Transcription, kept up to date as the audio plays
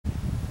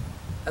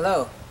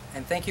Hello,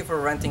 and thank you for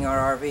renting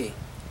our RV.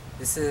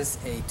 This is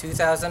a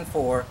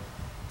 2004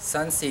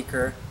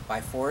 Sunseeker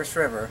by Forest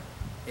River.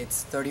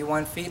 It's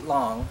 31 feet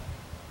long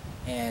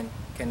and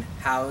can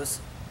house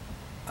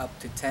up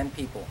to 10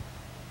 people.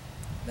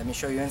 Let me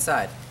show you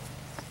inside.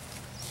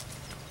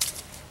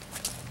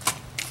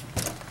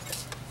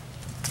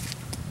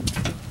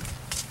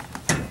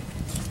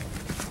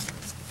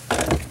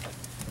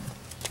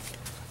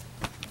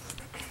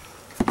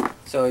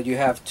 So you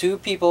have two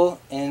people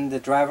in the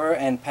driver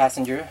and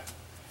passenger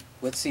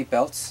with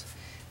seatbelts.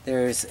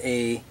 There's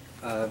a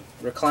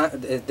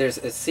there's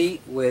a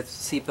seat with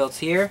seatbelts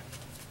here.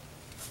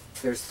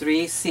 There's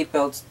three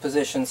seatbelt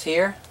positions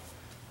here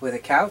with a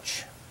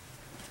couch.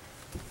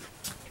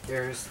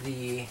 There's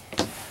the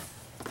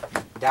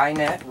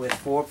dinette with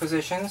 4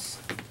 positions.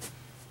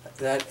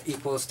 That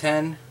equals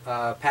 10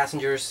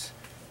 passengers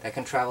that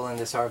can travel in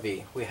this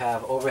RV. We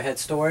have overhead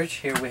storage.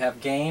 Here we have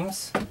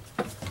games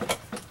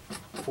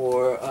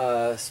for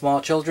small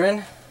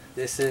children.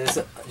 This is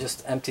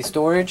just empty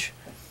storage.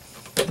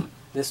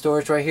 This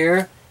storage right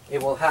here,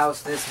 it will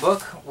house this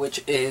book,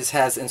 which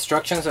has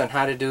instructions on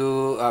how to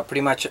do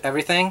pretty much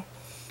everything.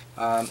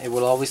 It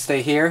will always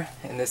stay here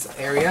in this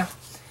area.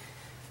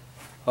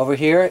 Over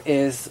here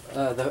is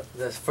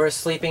the first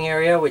sleeping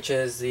area, which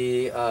is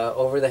the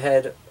over the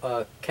head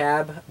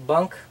cab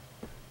bunk.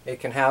 It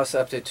can house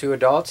up to 2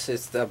 adults.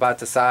 It's about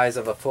the size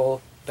of a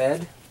full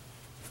bed.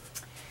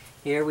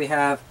 Here we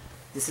have,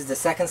 this is the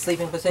second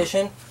sleeping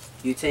position.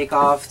 You take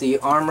off the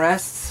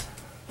armrests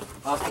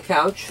off the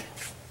couch,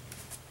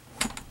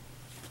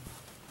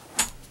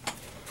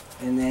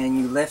 and then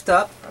you lift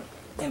up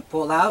and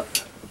pull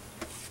out,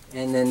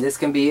 and then this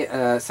can be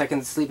a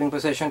second sleeping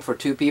position for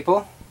 2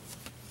 people.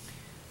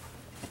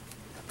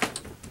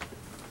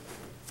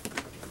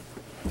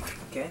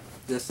 Okay.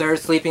 The third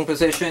sleeping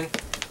position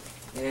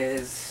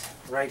is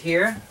right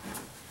here.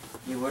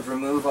 You would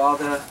remove all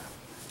the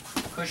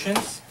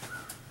cushions.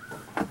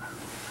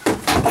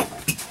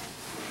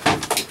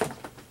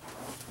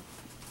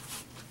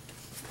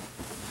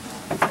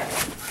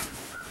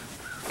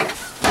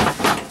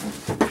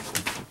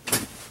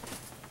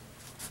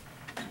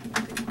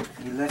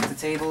 You lift the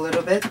table a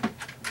little bit.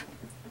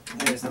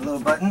 There's a little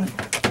button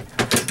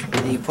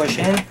that you push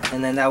in,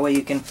 and then that way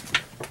you can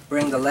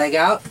bring the leg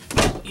out.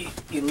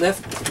 You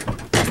lift.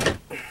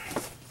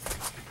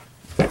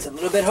 It's a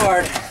little bit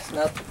hard.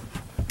 Now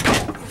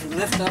you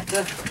lift up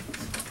the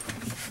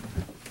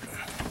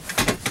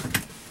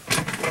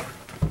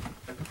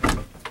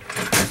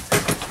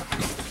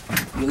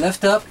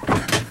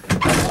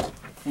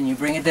and you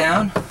bring it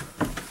down.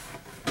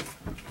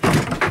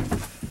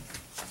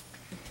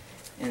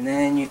 And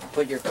then you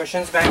put your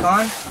cushions back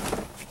on.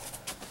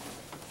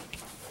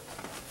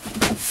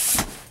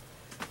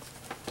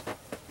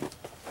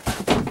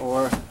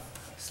 Or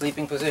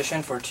sleeping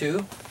position for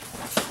 2.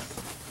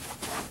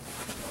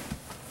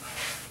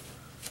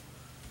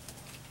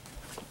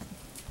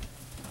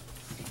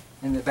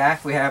 In the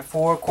back we have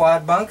 4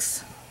 quad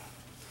bunks.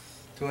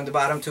 2 on the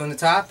bottom, 2 on the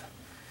top.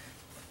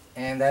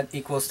 And that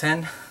equals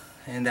 10.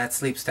 And that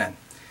sleeps 10.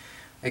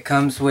 It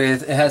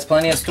has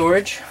plenty of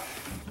storage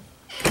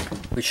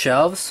with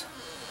shelves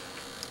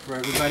for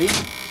everybody.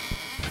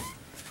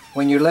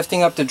 When you're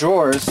lifting up the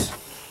drawers,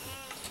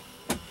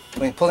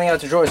 when pulling out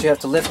the drawers, you have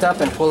to lift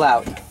up and pull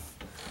out.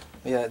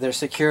 Yeah, they're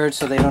secured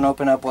so they don't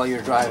open up while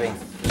you're driving.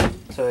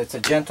 So it's a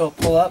gentle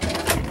pull up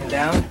and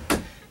down,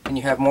 and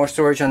you have more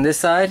storage on this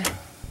side.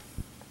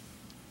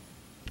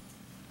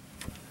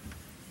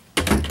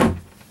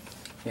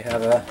 You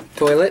have a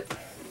toilet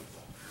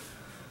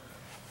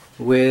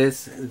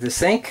with the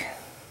sink.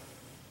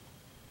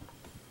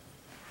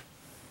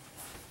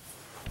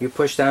 You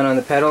push down on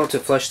the pedal to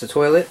flush the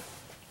toilet.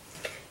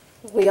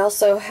 We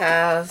also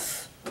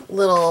have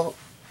little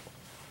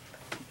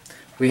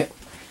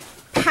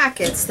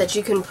packets that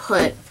you can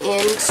put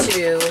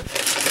into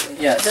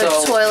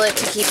the toilet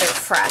to keep it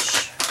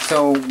fresh.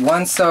 So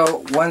once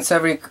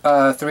every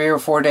 3 or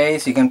 4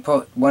 days, you can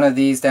put one of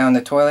these down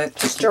the toilet.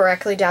 Just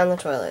directly down the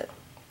toilet.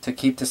 To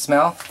keep the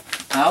smell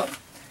out.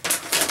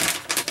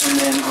 And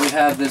then we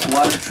have this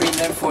water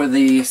treatment for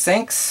the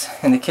sinks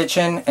in the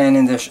kitchen and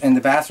in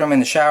the bathroom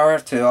and the shower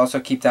to also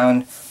keep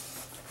down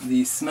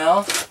the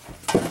smell.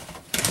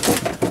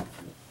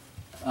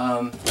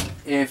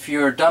 If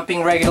you're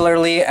dumping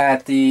regularly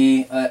at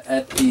the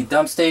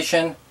dump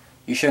station,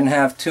 you shouldn't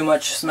have too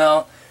much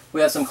smell.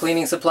 We have some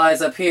cleaning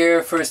supplies up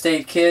here, first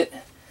aid kit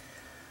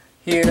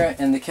here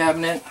in the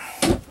cabinet.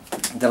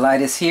 The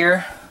light is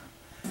here.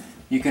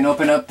 You can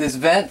open up this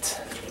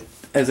vent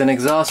as an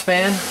exhaust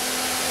fan.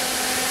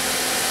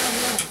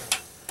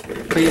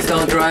 Please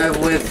don't drive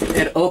with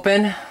it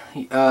open.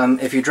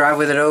 If you drive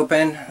with it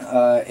open,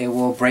 it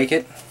will break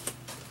it.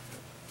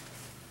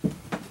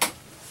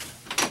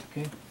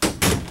 Okay.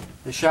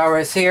 The shower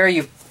is here.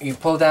 You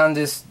pull down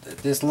this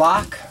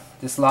lock.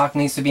 This lock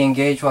needs to be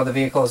engaged while the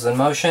vehicle is in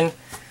motion.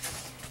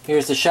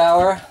 Here's the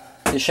shower.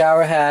 The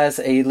shower has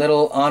a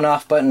little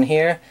on-off button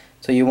here,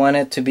 so you want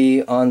it to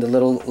be on the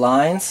little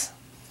lines.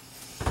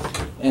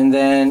 And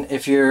then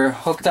if you're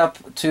hooked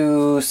up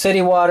to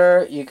city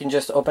water, you can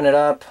just open it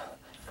up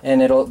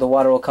and the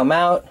water will come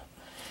out.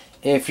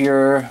 If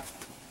you're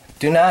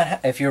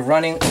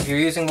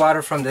using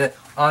water from the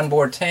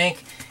onboard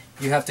tank,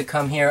 you have to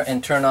come here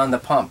and turn on the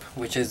pump,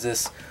 which is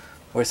this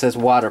where it says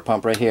water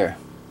pump right here.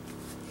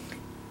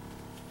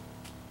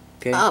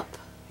 Okay. Up.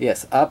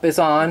 Yes, up is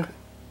on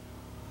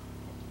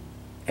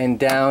and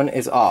down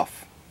is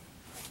off.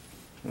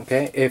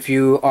 Okay, if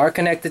you are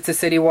connected to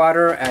city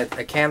water at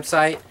a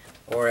campsite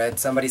or at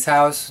somebody's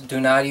house, do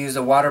not use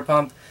a water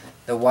pump.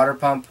 The water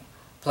pump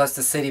plus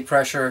the city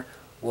pressure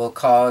will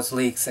cause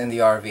leaks in the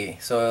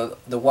RV. So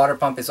the water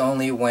pump is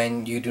only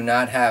when you do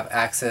not have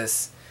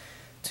access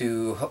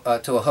to a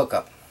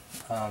hookup.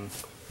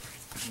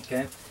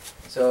 Okay,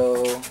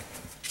 so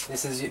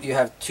this is, you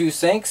have two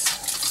sinks.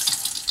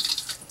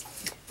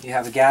 You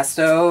have a gas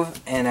stove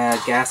and a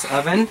gas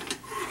oven.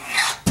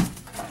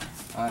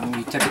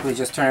 You typically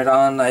just turn it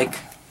on like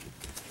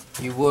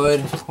you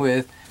would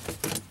with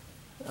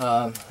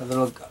a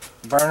little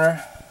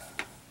burner.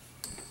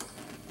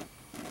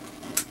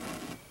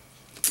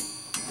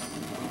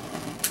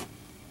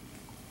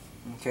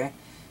 Okay,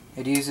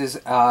 it uses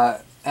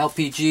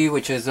LPG,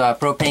 which is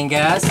propane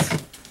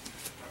gas.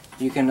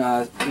 You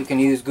can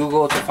use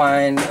Google to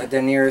find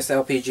the nearest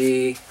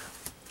LPG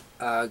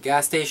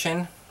gas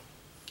station.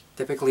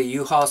 Typically,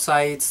 U-Haul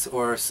sites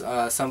or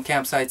some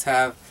campsites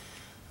have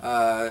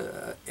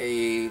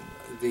the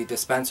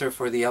dispenser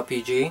for the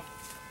LPG.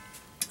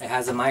 It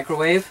has a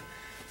microwave.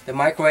 The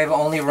microwave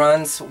only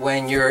runs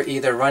when you're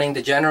either running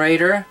the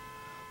generator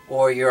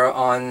or you're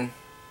on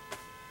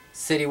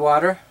city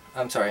water.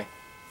 I'm sorry.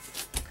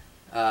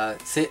 A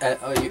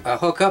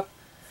hookup.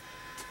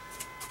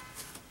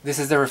 This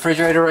is the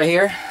refrigerator right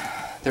here.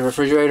 The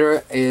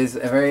refrigerator is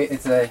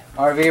it's a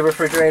RV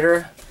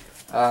refrigerator.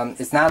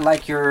 It's not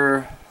like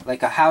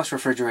a house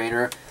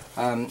refrigerator.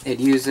 It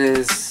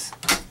uses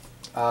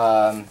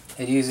a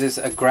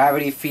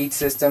gravity feed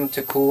system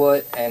to cool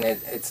it, and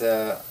it's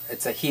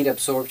a heat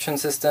absorption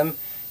system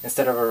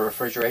instead of a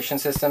refrigeration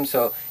system.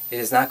 So it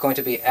is not going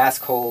to be as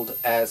cold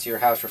as your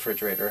house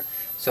refrigerator.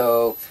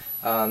 So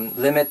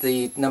limit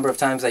the number of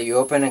times that you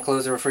open and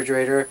close the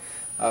refrigerator,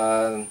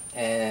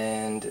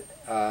 and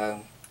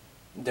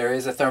there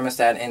is a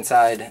thermostat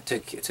inside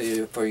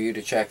for you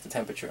to check the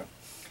temperature.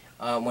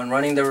 When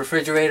running the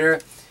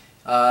refrigerator,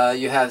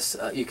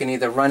 you can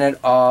either run it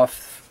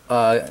off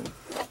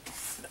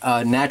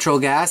natural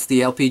gas,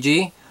 the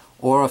LPG,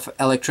 or of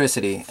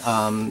electricity.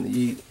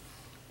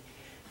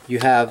 You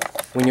have,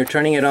 when you're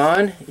turning it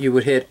on, you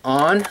would hit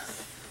on,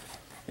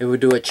 it would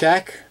do a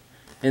check,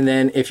 and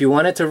then if you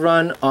want it to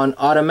run on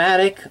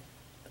automatic,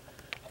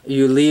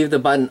 you leave the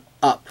button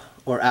up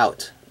or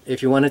out.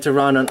 If you want it to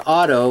run on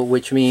auto,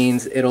 which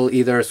means it'll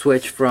either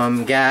switch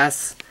from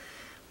gas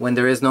when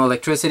there is no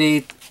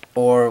electricity,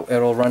 or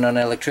it'll run on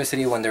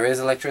electricity when there is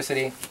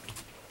electricity.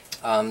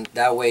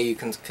 That way you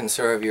can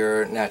conserve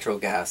your natural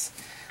gas.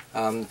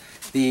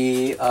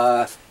 The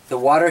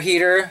water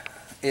heater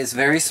is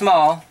very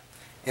small.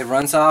 It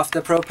runs off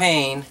the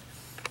propane,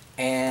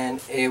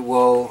 and it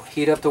will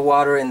heat up the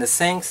water in the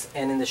sinks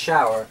and in the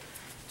shower.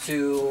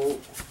 To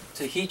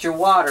heat your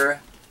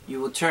water, you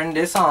will turn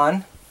this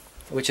on,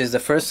 which is the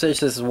first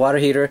switch. This is water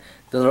heater.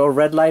 The little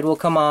red light will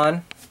come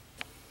on.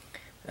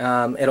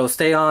 It'll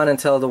stay on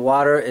until the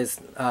water is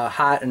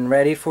hot and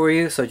ready for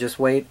you, so just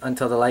wait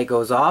until the light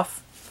goes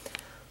off.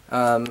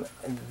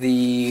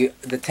 The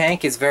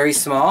tank is very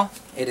small.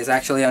 It is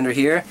actually under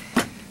here,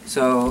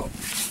 so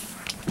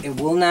it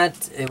will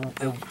not,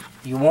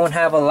 you won't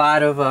have a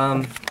lot of,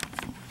 the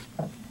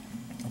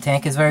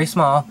tank is very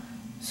small,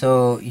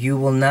 so you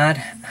will not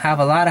have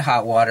a lot of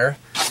hot water.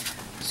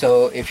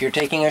 So if you're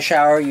taking a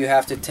shower, you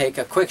have to take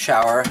a quick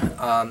shower,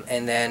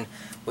 and then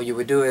what you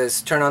would do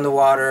is turn on the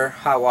water,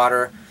 hot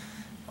water,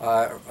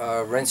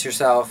 rinse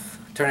yourself,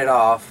 turn it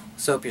off,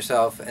 soap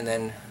yourself, and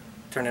then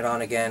turn it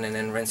on again, and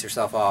then rinse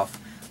yourself off.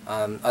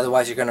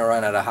 Otherwise you're going to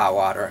run out of hot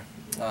water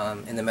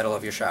in the middle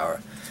of your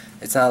shower.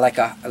 It's not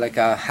like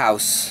a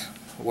house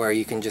where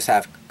you can just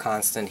have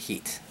constant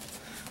heat.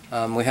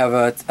 We have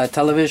a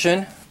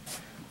television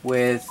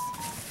with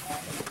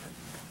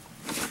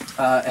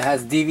it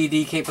has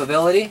DVD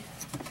capability.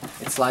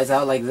 It slides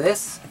out like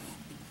this,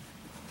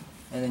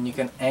 and then you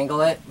can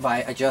angle it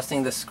by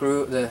adjusting the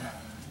screw, the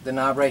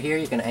knob right here.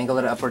 You can angle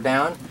it up or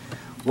down.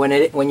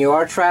 When you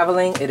are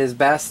traveling, it is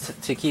best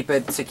to keep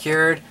it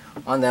secured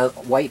on the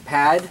white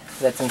pad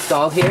that's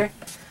installed here,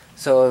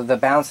 so the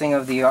bouncing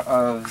of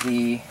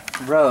the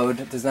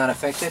road does not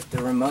affect it.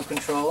 The remote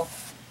control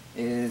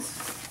is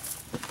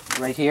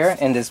right here,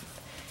 and this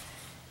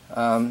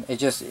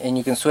and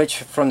you can switch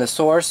from the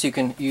source. You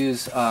can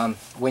use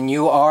when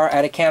you are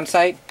at a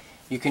campsite,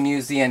 you can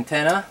use the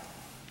antenna.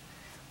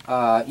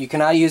 You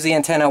cannot use the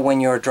antenna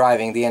when you're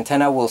driving. The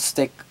antenna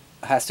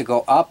has to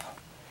go up,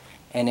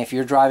 and if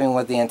you're driving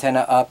with the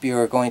antenna up,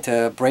 you're going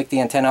to break the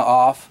antenna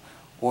off,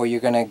 or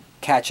you're going to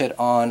catch it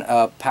on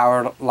a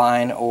power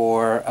line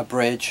or a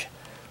bridge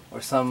or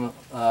some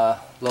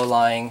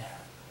low-lying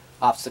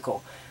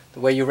obstacle. The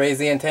way you raise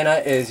the antenna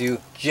is you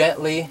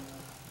gently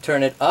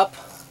turn it up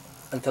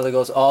until it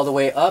goes all the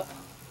way up.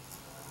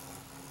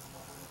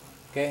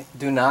 Okay,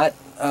 do not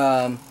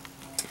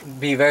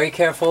be very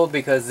careful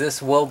because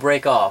this will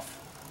break off.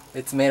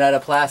 It's made out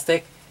of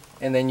plastic,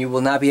 and then you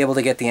will not be able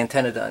to get the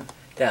antenna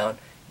down.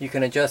 You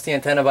can adjust the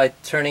antenna by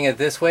turning it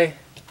this way.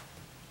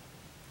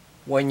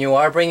 When you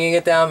are bringing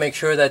it down, make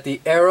sure that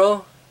the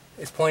arrow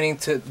is pointing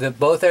to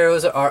both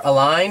arrows are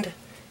aligned,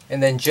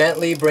 and then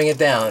gently bring it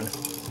down.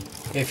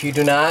 If you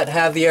do not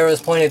have the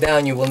arrows pointed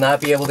down, you will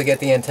not be able to get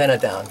the antenna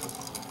down.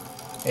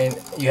 And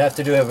you have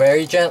to do it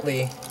very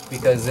gently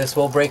because this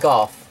will break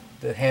off.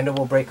 The handle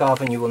will break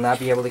off and you will not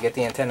be able to get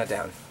the antenna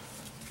down.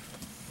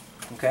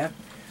 Okay?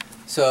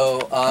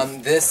 So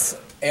this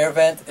air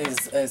vent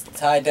is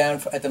tied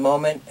down at the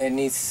moment. It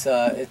needs,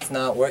 it's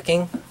not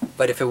working.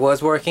 But if it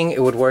was working,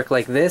 it would work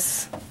like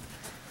this.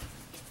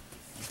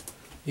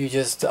 You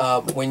just,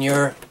 when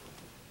you're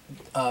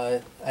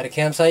at a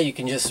campsite, you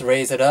can just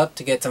raise it up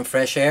to get some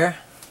fresh air.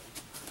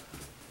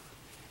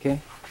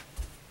 Okay?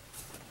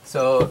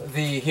 So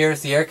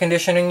here's the air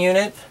conditioning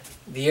unit.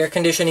 The air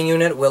conditioning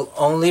unit will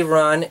only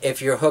run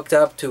if you're hooked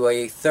up to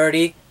a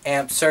 30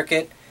 amp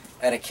circuit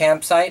at a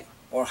campsite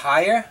or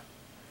higher.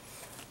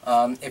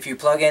 If you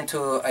plug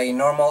into a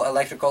normal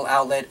electrical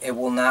outlet, it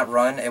will not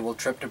run. It will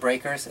trip the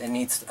breakers. It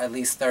needs at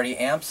least 30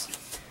 amps.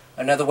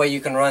 Another way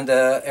you can run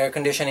the air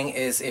conditioning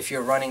is if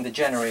you're running the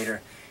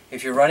generator.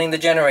 If you're running the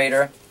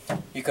generator,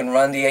 you can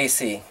run the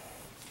AC.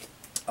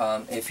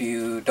 If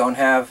you don't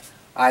have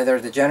either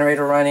the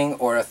generator running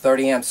or a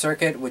 30 amp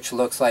circuit, which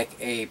looks like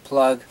a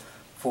plug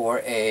for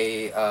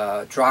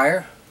a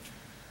dryer,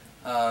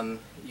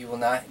 you will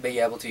not be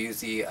able to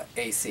use the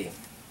AC.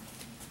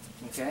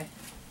 Okay,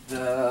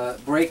 the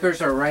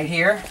breakers are right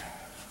here.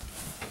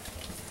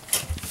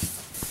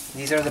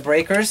 These are the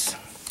breakers.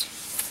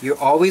 You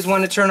always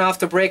want to turn off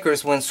the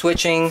breakers when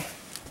switching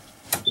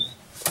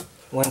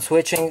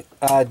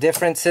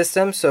different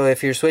systems. So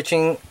if you're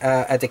switching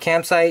at the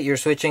campsite, you're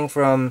switching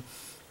from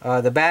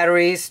the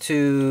batteries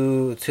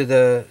to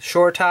the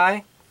shore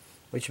tie,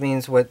 which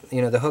means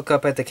the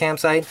hookup at the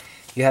campsite.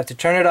 You have to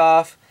turn it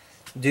off,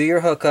 do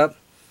your hookup,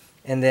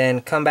 and then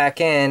come back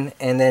in,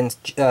 and then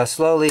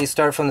slowly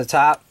start from the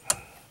top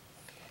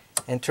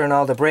and turn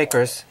all the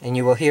breakers, and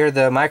you will hear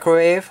the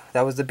microwave.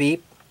 That was the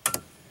beep,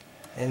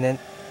 and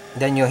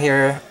then you'll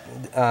hear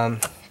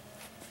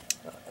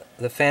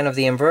the fan of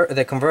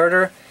the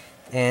converter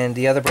and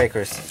the other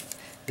breakers.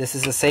 This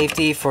is a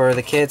safety for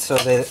the kids so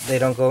they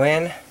don't go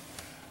in.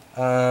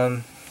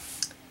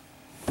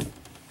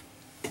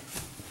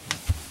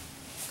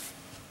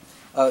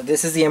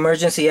 This is the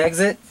emergency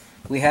exit.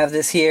 We have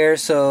this here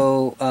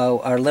so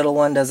our little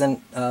one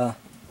doesn't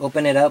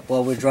open it up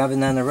while we're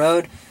driving down the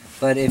road.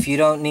 But if you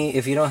don't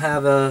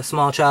have a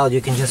small child,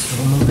 you can just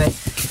remove it.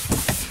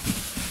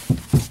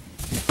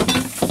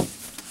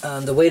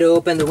 The way to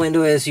open the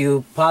window is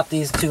you pop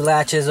these two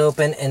latches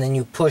open and then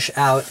you push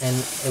out and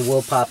it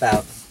will pop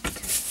out.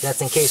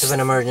 That's in case of an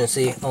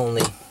emergency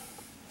only.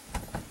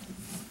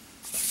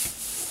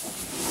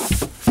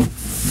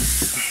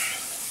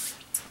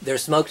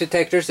 There's smoke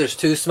detectors. There's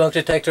two smoke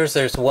detectors.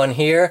 There's one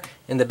here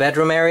in the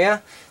bedroom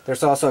area.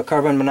 There's also a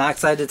carbon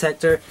monoxide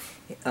detector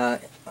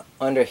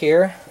under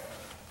here.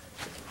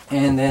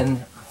 And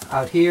then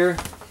out here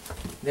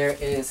there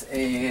is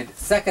a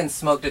second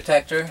smoke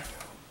detector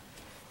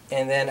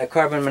and then a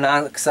carbon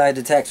monoxide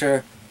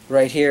detector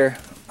right here,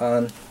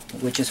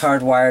 which is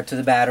hardwired to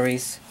the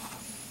batteries.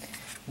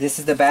 This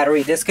is the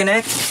battery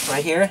disconnect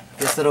right here,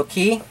 this little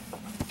key.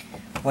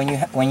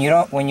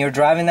 When you're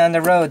driving down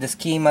the road, this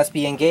key must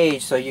be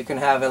engaged so you can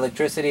have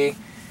electricity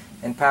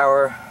and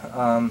power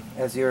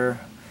as you're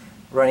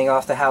running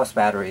off the house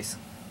batteries.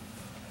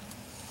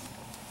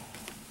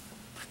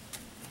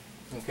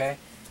 Okay,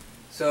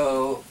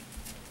 so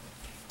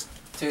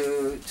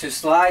to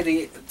slide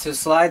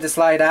the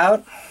slide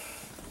out,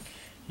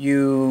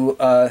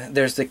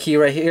 there's the key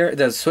right here,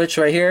 the switch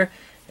right here.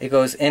 It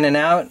goes in and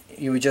out.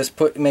 You would just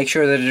make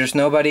sure that there's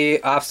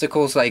nobody,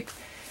 obstacles like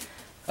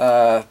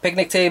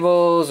picnic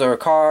tables or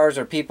cars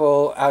or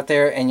people out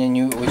there, and then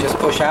you would just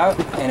push out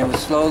and it would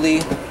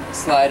slowly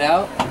slide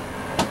out.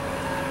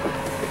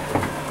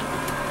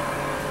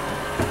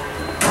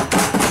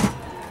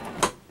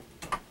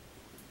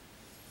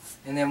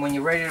 And then when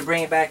you're ready to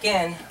bring it back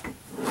in,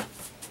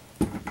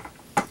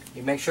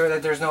 you make sure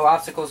that there's no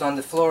obstacles on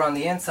the floor on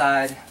the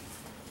inside,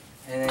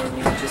 and then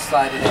you just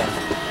slide it in.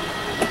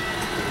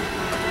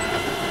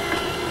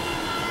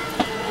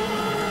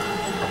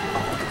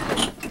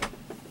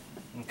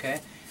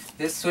 Okay,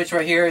 this switch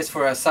right here is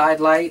for a side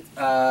light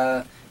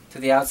to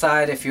the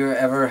outside if you're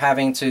ever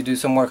having to do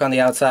some work on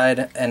the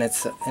outside and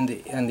it's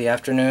in the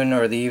afternoon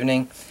or the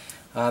evening.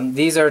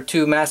 These are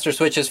two master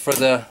switches for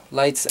the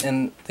lights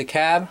in the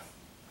cab.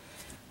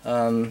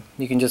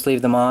 You can just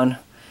leave them on.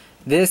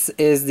 This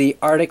is the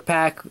Arctic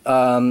pack.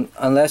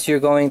 Unless you're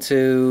going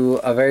to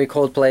a very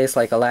cold place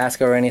like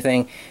Alaska or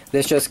anything,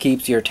 this just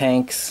keeps your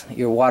tanks,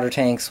 your water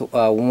tanks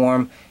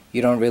warm.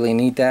 You don't really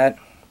need that.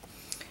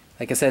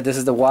 Like I said, this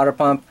is the water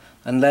pump.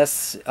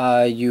 unless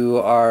you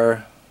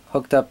are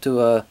hooked up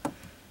to a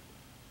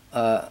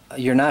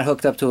you're not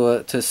hooked up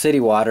to city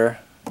water,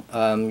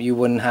 you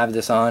wouldn't have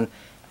this on.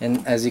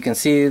 And as you can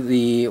see,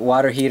 the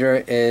water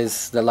heater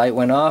is, the light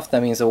went off.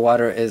 That means the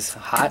water is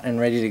hot and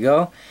ready to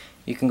go.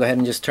 You can go ahead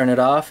and just turn it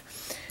off.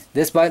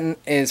 This button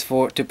is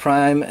to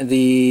prime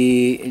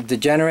the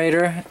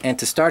generator, and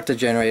to start the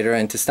generator,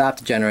 and to stop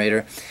the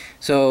generator.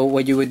 So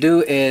what you would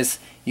do is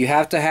you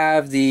have to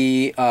have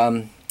the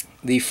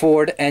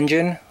Ford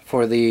engine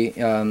for the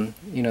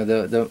you know,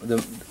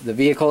 the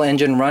vehicle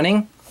engine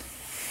running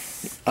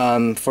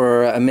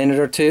for a minute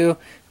or two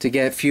to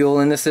get fuel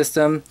in the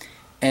system.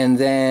 And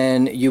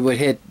then you would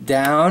hit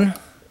down,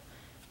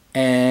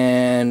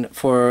 and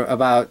for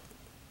about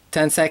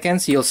 10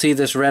 seconds you'll see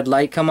this red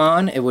light come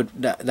on. It would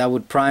that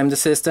would prime the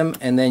system,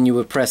 and then you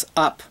would press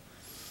up,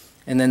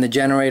 and then the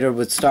generator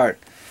would start.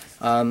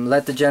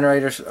 Let the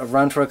generator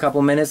run for a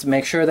couple minutes.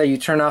 Make sure that you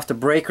turn off the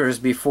breakers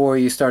before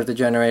you start the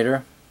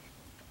generator.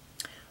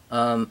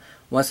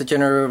 Once the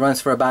generator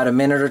runs for about a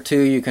minute or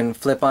two, you can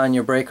flip on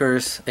your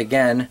breakers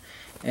again,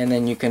 and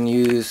then you can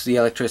use the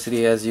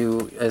electricity as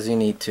you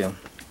need to.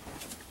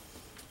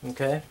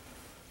 Okay.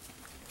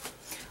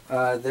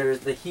 There's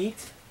the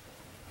heat.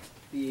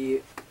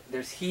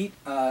 There's heat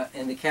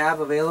in the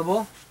cab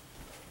available.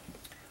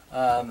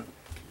 The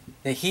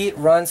heat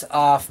runs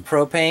off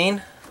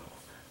propane.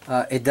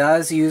 It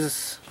does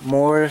use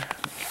more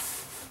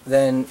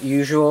than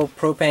usual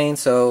propane,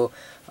 so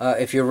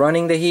if you're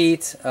running the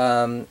heat,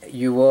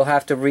 you will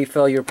have to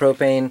refill your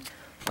propane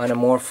on a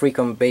more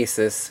frequent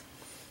basis.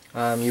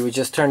 You would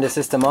just turn the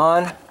system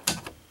on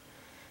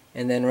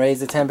and then raise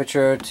the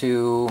temperature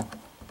to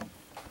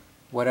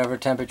whatever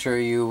temperature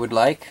you would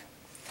like,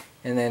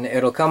 and then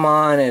it'll come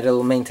on,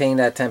 it'll maintain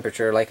that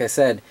temperature. Like I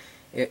said,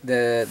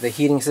 the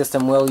heating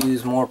system will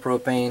use more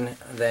propane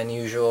than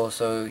usual,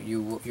 so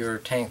your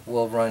tank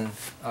will run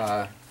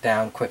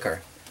down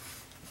quicker.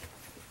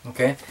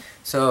 Okay,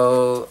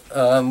 so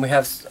we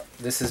have,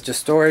 this is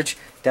just storage.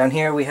 Down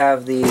here we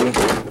have the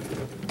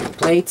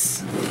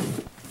plates.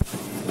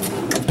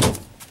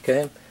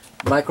 Okay,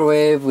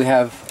 microwave. We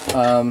have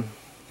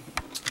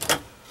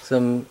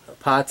some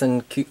pots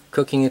and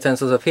cooking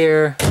utensils up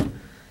here.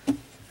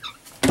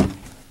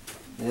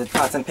 The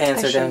pots and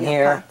pans are down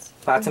here.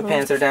 Pots and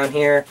pans are down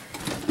here.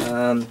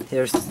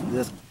 Here's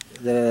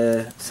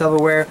the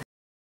silverware.